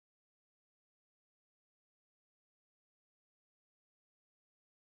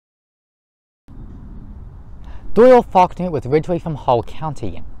Doyle Faulkner was originally from Hull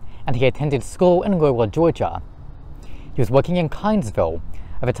County, and he attended school in rural Georgia. He was working in Kinesville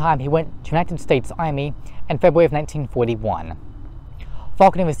at the time he went to United States Army in February of 1941.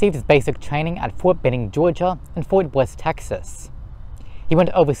 Faulkner received his basic training at Fort Benning, Georgia, and Fort Bliss, Texas. He went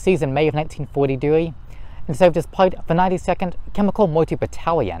overseas in May of 1943 and served as part of the 92nd Chemical Mortar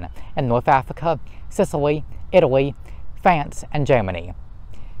Battalion in North Africa, Sicily, Italy, France, and Germany.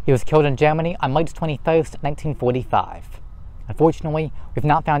 He was killed in Germany on March 21, 1945. Unfortunately, we've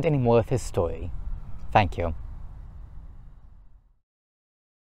not found any more of his story. Thank you.